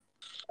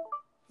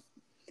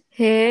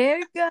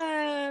Hey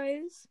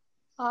guys.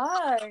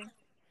 Hi.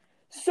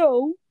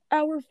 So,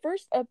 our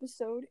first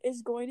episode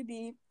is going to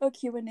be a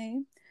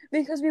Q&A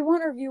because we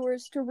want our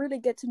viewers to really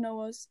get to know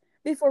us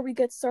before we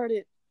get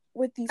started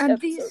with these And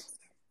these episodes.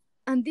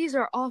 and these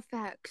are all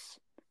facts.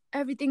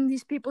 Everything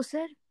these people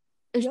said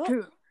is Yup.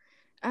 true.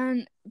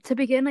 And to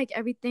begin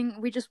everything,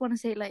 we just want to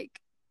say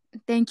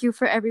thank you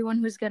for everyone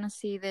who's going to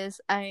see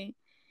this. I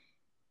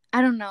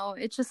don't know.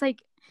 It's just I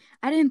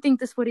didn't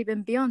think this would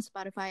even be on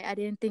Spotify. I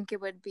didn't think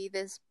it would be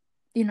this,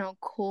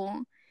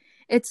 cool.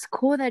 It's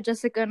cool that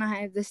Jessica and I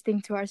have this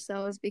thing to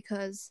ourselves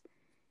because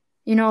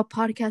a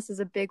podcast is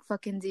a big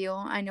fucking deal.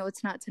 I know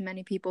it's not to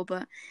many people,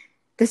 but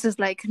this is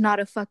not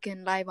a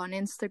fucking live on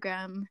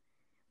Instagram.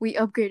 We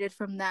upgraded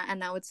from that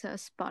and now it's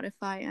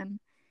Spotify, and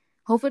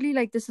hopefully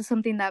this is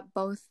something that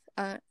both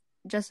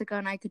Jessica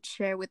and I could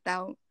share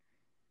without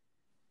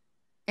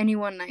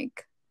anyone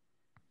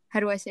how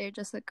do I say it,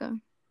 Jessica?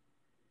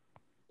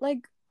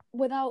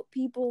 Without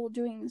people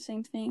doing the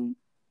same thing.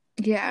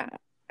 Yeah.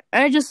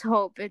 I just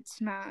hope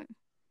it's not.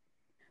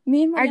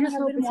 Me and I Mariana just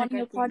have hope been it's wanting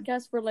our a thing.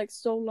 podcast for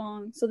so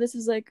long, so this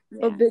is a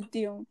Yeah. big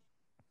deal.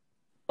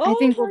 I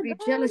think we'll my be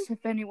God. jealous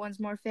if anyone's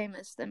more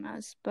famous than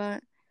us,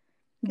 but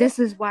this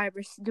is why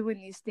we're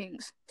doing these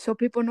things. So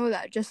people know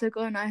that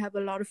Jessica and I have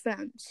a lot of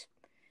fans.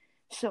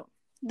 So,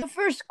 the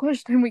first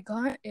question we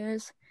got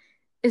is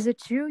it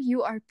true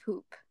you are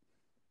poop?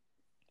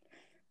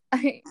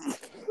 I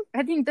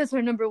think that's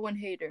our number one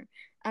hater.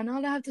 And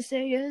all I have to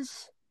say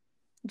is,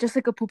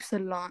 Jessica poops a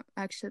lot,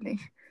 actually.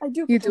 I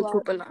do You poop a do lot.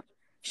 poop a lot.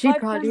 She 5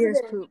 probably times a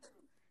is day. poop.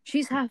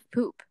 She's half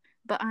poop,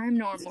 but I'm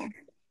normal.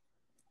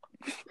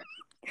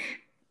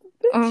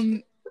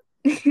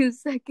 The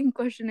second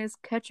question is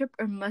ketchup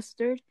or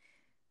mustard?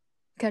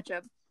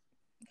 Ketchup.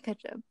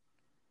 Ketchup.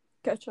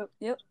 Ketchup.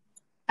 Yep.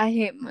 I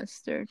hate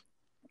mustard.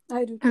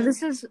 I do And too.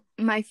 this is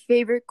my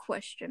favorite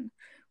question.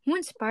 Who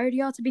inspired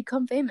y'all to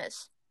become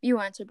famous? You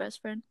answer,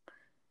 best friend.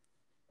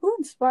 Who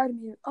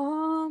inspired me?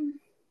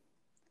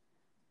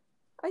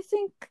 I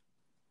think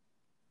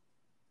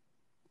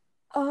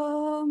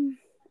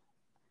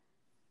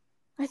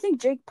I think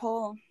Jake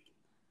Paul.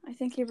 I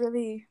think he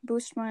really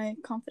boosted my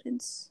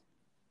confidence.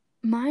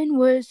 Mine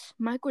was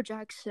Michael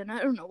Jackson.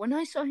 I don't know. When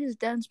I saw his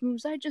dance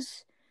moves, I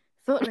just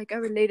felt like I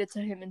related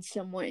to him in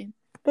some way.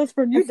 That's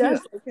for you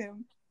dance like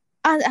him.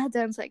 I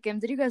dance like him.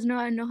 Did you guys know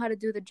I know how to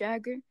do the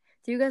Jagger?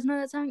 Do you guys know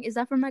that song? Is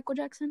that from Michael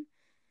Jackson?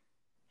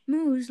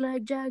 Moves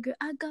like Jagger.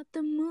 I got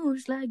the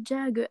moves like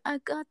Jagger. I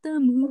got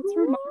the moves. That's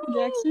for Michael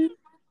Jackson.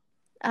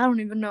 I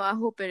don't even know. I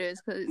hope it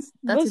is, because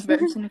that's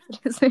embarrassing if it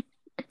isn't.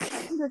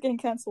 You're getting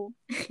canceled.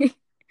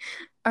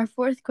 Our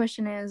fourth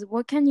question is,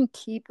 what can you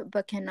keep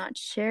but cannot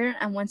share,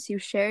 and once you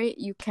share it,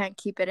 you can't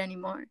keep it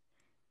anymore?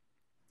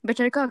 But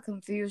I got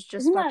confused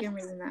just Isn't fucking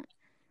reading that.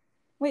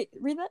 Wait,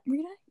 read that?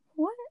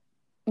 What?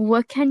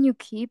 What can you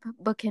keep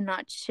but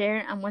cannot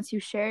share, and once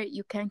you share it,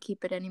 you can't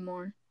keep it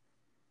anymore?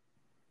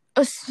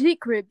 A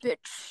secret,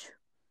 bitch.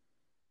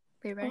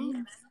 Wait,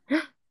 right?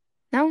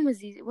 That one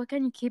was easy. What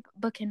can you keep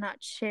but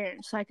cannot share?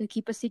 So I could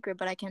keep a secret,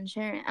 but I can't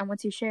share it. And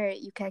once you share it,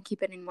 you can't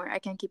keep it anymore. I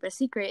can't keep a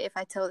secret if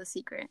I tell the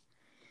secret.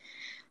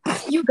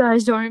 You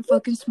guys aren't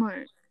fucking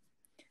smart.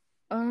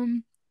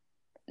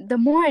 The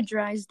more it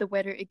dries, the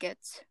wetter it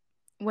gets.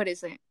 What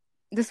is it?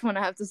 This one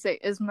I have to say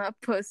is my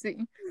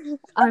pussy.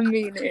 I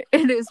mean it.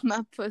 It is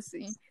my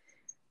pussy.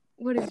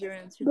 What is your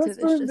answer to this,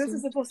 Jesse? This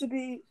is supposed to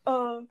be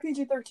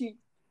PG-13.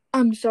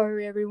 I'm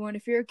sorry, everyone.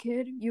 If you're a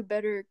kid, you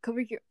better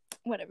cover your...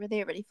 Whatever,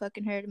 they already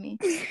fucking heard me.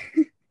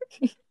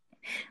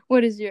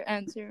 What is your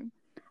answer?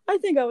 I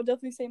think I would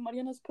definitely say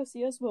Mariana's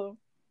pussy as well.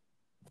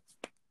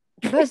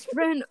 Best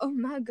friend? Oh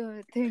my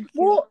god, thank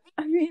you. Well,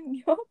 I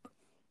mean, yup.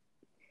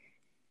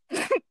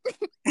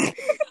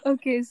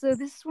 Okay, so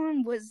this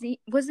one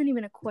wasn't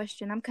even a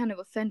question. I'm kind of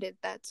offended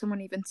that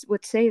someone even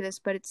would say this,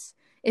 but it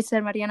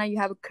said, Mariana, you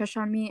have a crush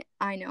on me.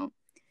 I know.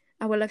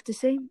 I would like to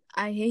say,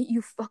 I hate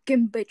you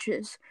fucking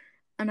bitches.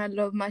 And I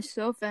love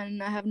myself,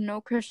 and I have no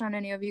crush on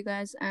any of you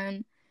guys,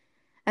 and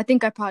I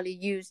think I probably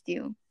used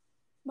you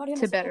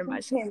Mariana's to better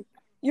myself. Pimp.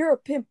 You're a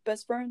pimp,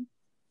 best friend.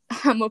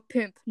 I'm a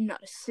pimp,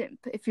 not a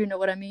simp, if you know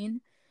what I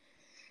mean.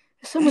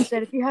 Someone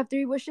said, if you have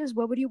 3 wishes,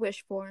 what would you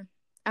wish for?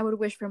 I would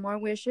wish for more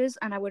wishes,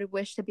 and I would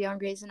wish to be on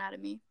Grey's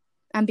Anatomy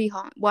and be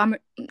hot. Well,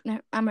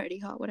 I'm already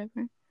hot,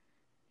 whatever.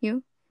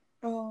 You?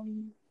 I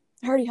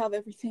already have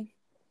everything.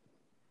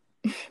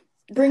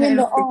 Bring in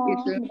the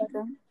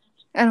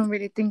I don't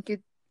really think you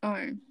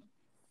are.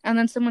 And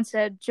then someone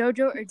said,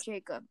 JoJo or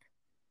Jacob?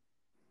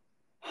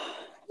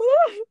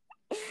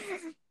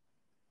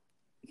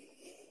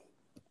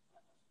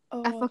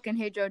 I fucking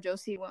hate JoJo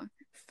Siwa.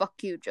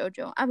 Fuck you,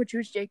 JoJo. I would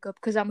choose Jacob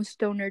because I'm a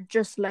stoner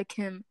just like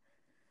him.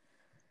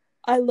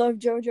 I love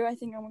JoJo. I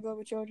think I'm gonna go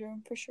with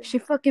JoJo for sure. She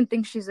fucking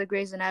thinks she's a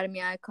Grey's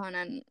Anatomy icon,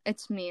 and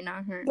it's me,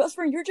 not her. Best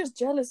friend, you're just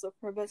jealous of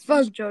her, best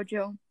friend. Fuck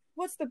JoJo.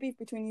 What's the beef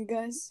between you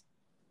guys?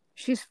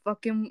 She's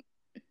fucking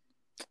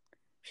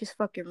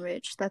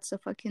rich. That's a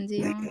fucking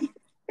deal.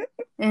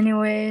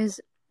 Anyways,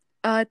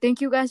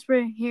 thank you guys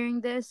for hearing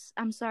this.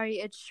 I'm sorry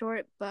it's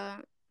short,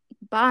 but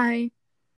bye.